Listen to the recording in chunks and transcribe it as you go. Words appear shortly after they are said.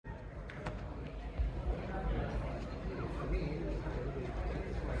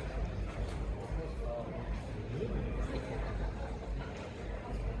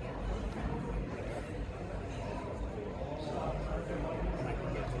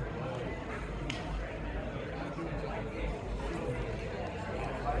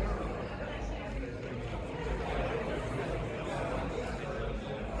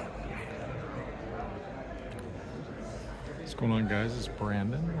What's going on, guys? It's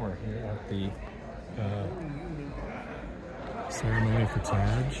Brandon. We're here at the ceremony for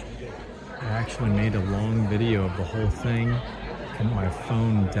Tadge. I actually made a long video of the whole thing and my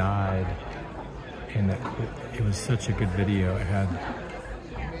phone died, and it was such a good video. It had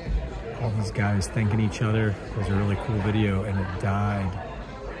all these guys thanking each other. It was a really cool video, and it died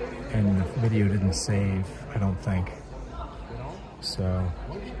and the video didn't save, I don't think. So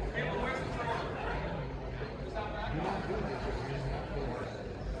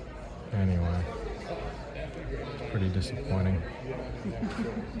anyway, pretty disappointing.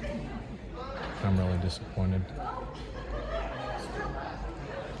 I'm really disappointed.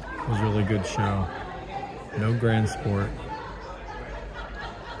 It was a really good show. No grand sport.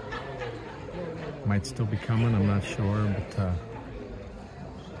 Might still be coming, I'm not sure, but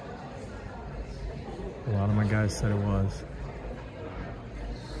a lot of my guys said it was.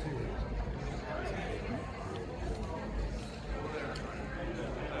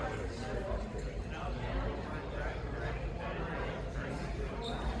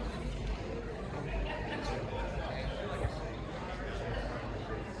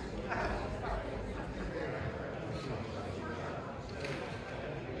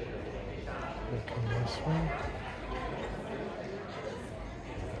 Looking this way.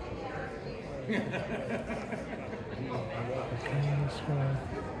 Looking this way.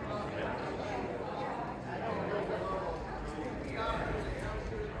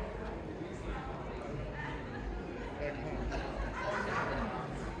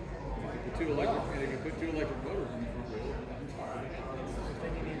 Two electric, they can put two electric motors in the front wheel.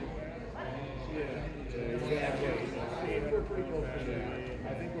 Yeah, we're pretty close to that.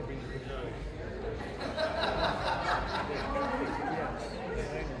 I think we're being pretty close.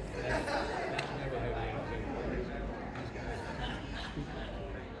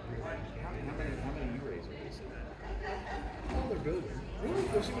 How many U-rays are they? Oh, they're building. Really?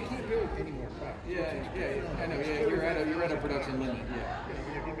 Well, see, we can't build any more trucks. Yeah, I know. Yeah, you're at a production limit.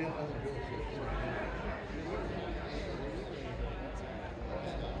 Yeah. Give me another build.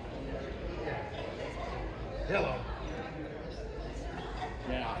 Hello.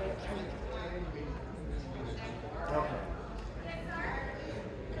 Yeah. Okay.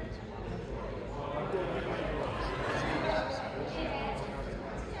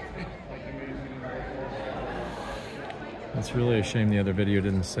 It's really a shame the other video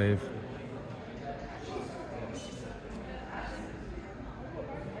didn't save.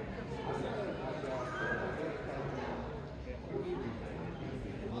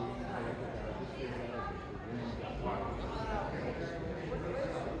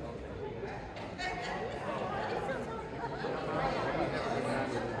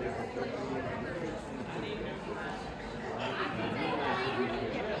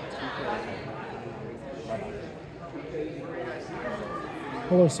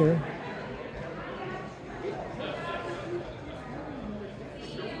 Hello, sir.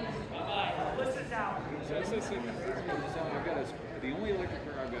 The only electric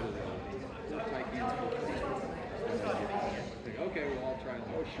car I've got is a Taycan. Okay, well, I'll try it.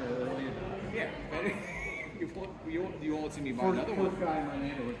 Oh, sure. Yeah. You won't see me buy another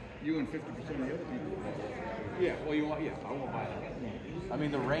one. You and 50% of the other people. Yeah, well, you want, yeah, I won't buy it. I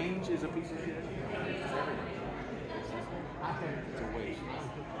mean, the range is a piece of shit. It's everything. It's a waste.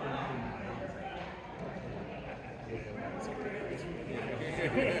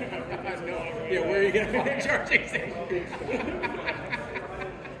 Yeah, where are you going to find a charging station?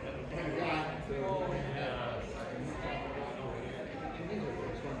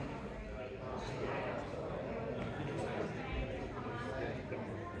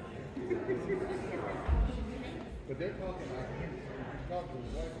 But they're talking about talk to his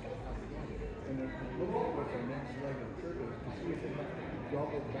wife about how to do it. And they're looking at what their next leg of the trip is to see if they have to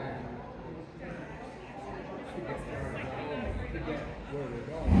double back to get where they're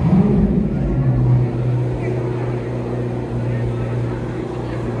going.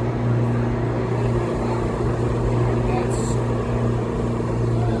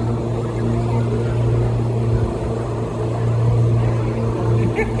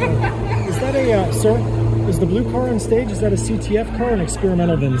 Is that a, sir? Is the blue car on stage, is that a CTF car or an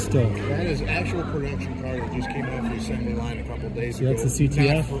experimental then still? That is actual production car that just came off the assembly line a couple of days ago. That's a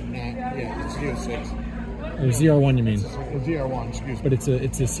CTF? Yeah, it's zr1. Or zr1 you mean? zr1, excuse me. But it's a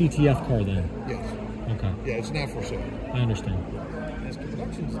CTF car then? Yes. Okay. Yeah, it's not for sale. I understand. As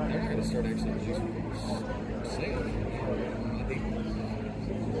productions, they're not going to start actually using sales.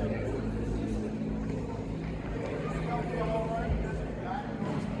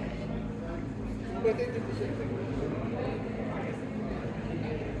 But they did the same thing.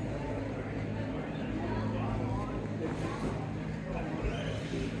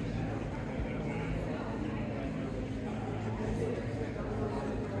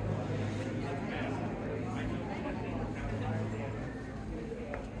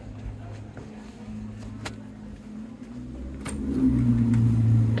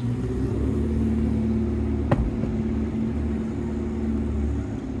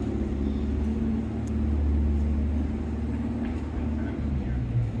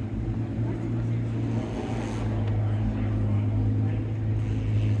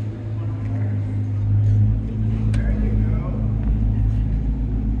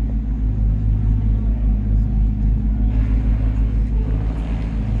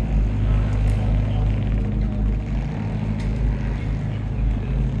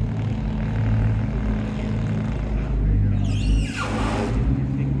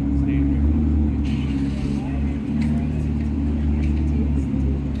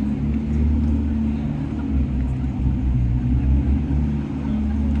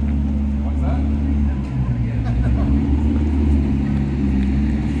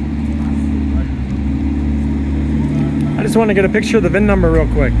 just want to get a picture of the VIN number real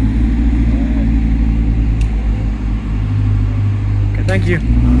quick. Okay, thank you.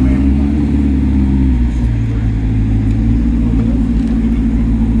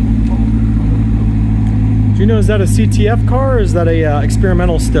 Do you know, is that a CTF car or is that a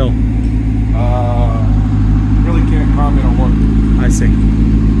experimental still? Really can't comment on what. I see.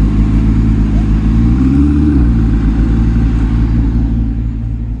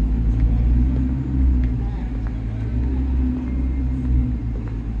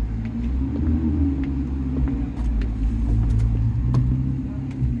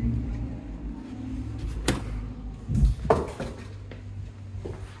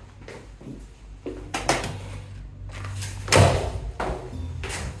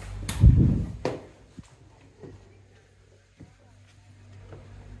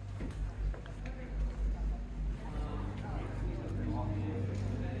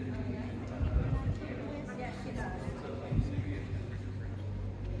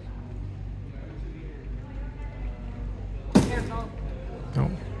 No.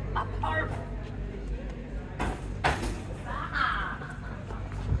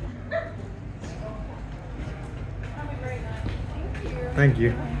 Thank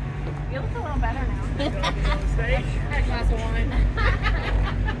you. You look a little better now. Had a glass of wine.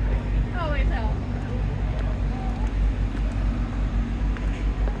 Always helps.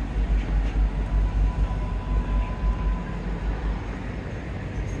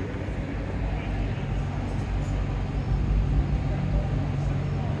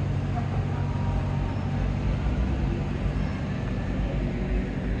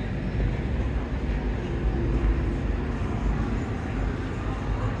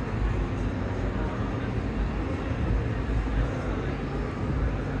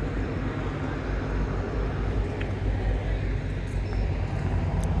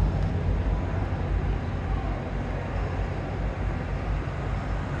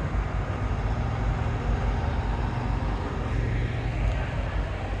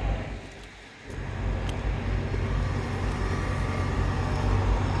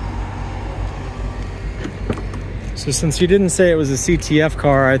 So since you didn't say it was a CTF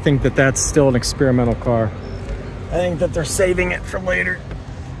car, I think that that's still an experimental car. I think that they're saving it for later.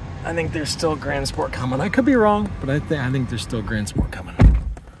 I think there's still Grand Sport coming. I could be wrong, but I think there's still Grand Sport coming.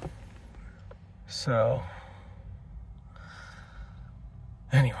 So,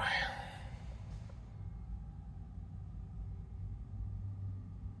 anyway.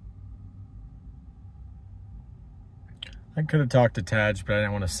 I could have talked to Tadge, but I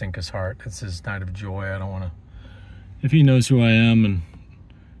didn't want to sink his heart. It's his night of joy. I don't want to... If he knows who I am and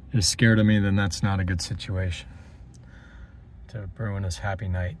is scared of me, then that's not a good situation to ruin his happy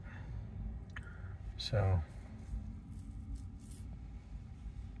night. So,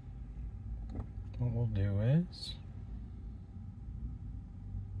 what we'll do is...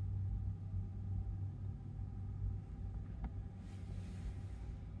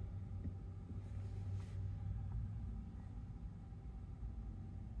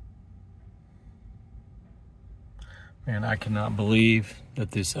 Man, I cannot believe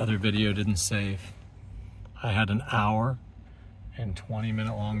that this other video didn't save. I had an hour and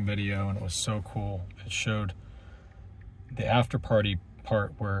 20-minute long video and it was so cool. It showed the after party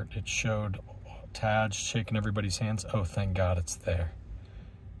part where it showed Tadge shaking everybody's hands. Oh, thank God it's there.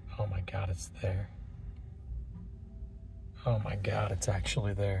 Oh my God, it's there. Oh my God, it's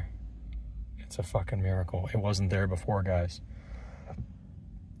actually there. It's a fucking miracle. It wasn't there before, guys.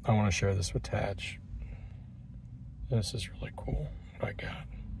 I want to share this with Tadge. This is really cool, what I got.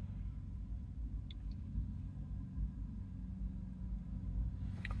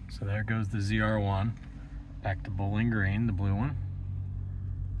 So there goes the zr1. Back to Bowling Green, the blue one.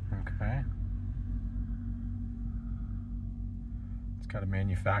 Okay. It's got a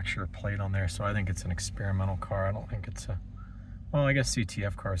manufacturer plate on there, so I think it's an experimental car. I don't think it's a... Well, I guess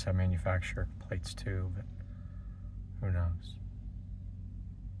CTF cars have manufacturer plates too, but who knows?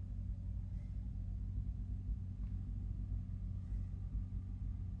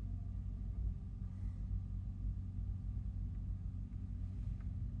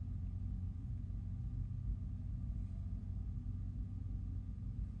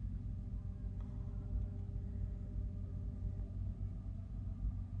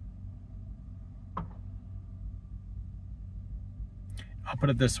 I'll put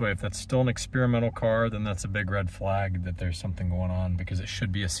it this way, if that's still an experimental car, then that's a big red flag that there's something going on, because it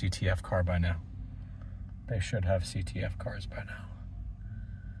should be a CTF car by now. They should have CTF cars by now.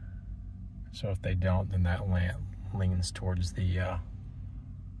 So if they don't, then that leans towards the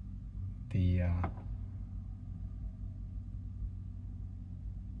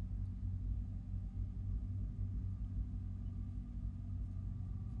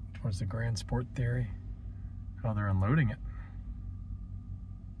What's the Grand Sport Theory? Oh, they're unloading it.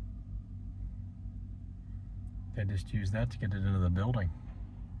 They just used that to get it into the building.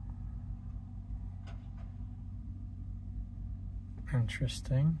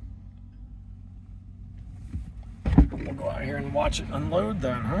 Interesting. We'll go out here and watch it unload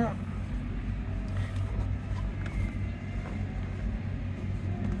then, huh?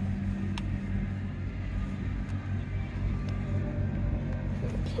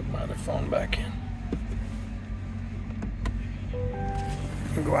 Put my other phone back in.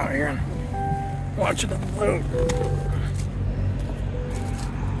 We'll go out here and watch it unload.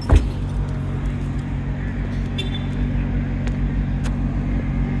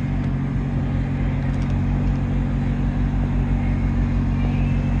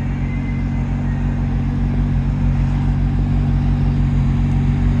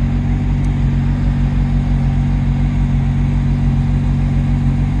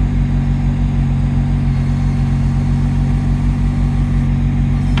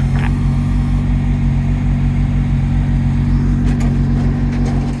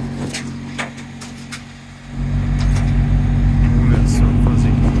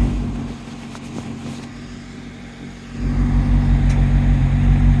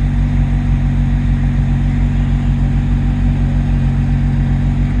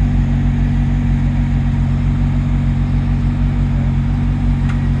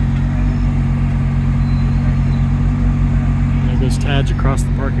 Tadge across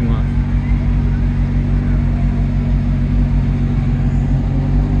the parking lot.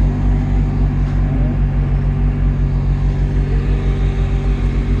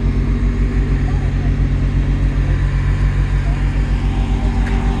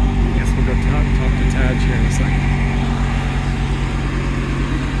 Guess we'll go talk to Tadge here in a second.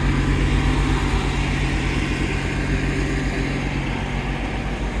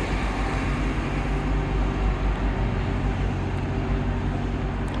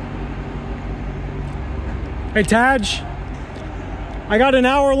 Hey Tadge, I got an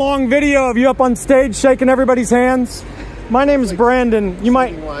hour-long video of you up on stage shaking everybody's hands. My name is Brandon. You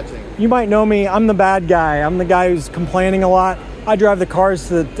might know me. I'm the bad guy. I'm the guy who's complaining a lot. I drive the cars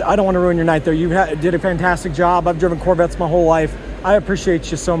that I don't want to ruin your night there. You did a fantastic job. I've driven Corvettes my whole life. I appreciate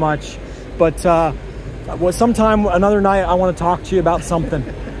you so much. But sometime, another night, I want to talk to you about something.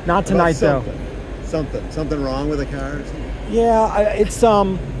 Not tonight though. Something wrong with the cars? Yeah,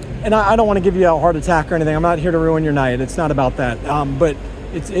 and I don't want to give you a heart attack or anything. I'm not here to ruin your night. It's not about that. But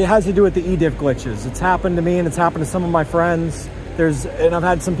it has to do with the eDiff glitches. It's happened to me and it's happened to some of my friends. And I've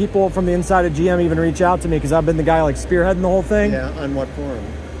had some people from the inside of GM even reach out to me because I've been the guy like spearheading the whole thing. Yeah, on what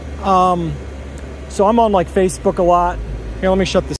forum? So I'm on like Facebook a lot. Here, let me shut this.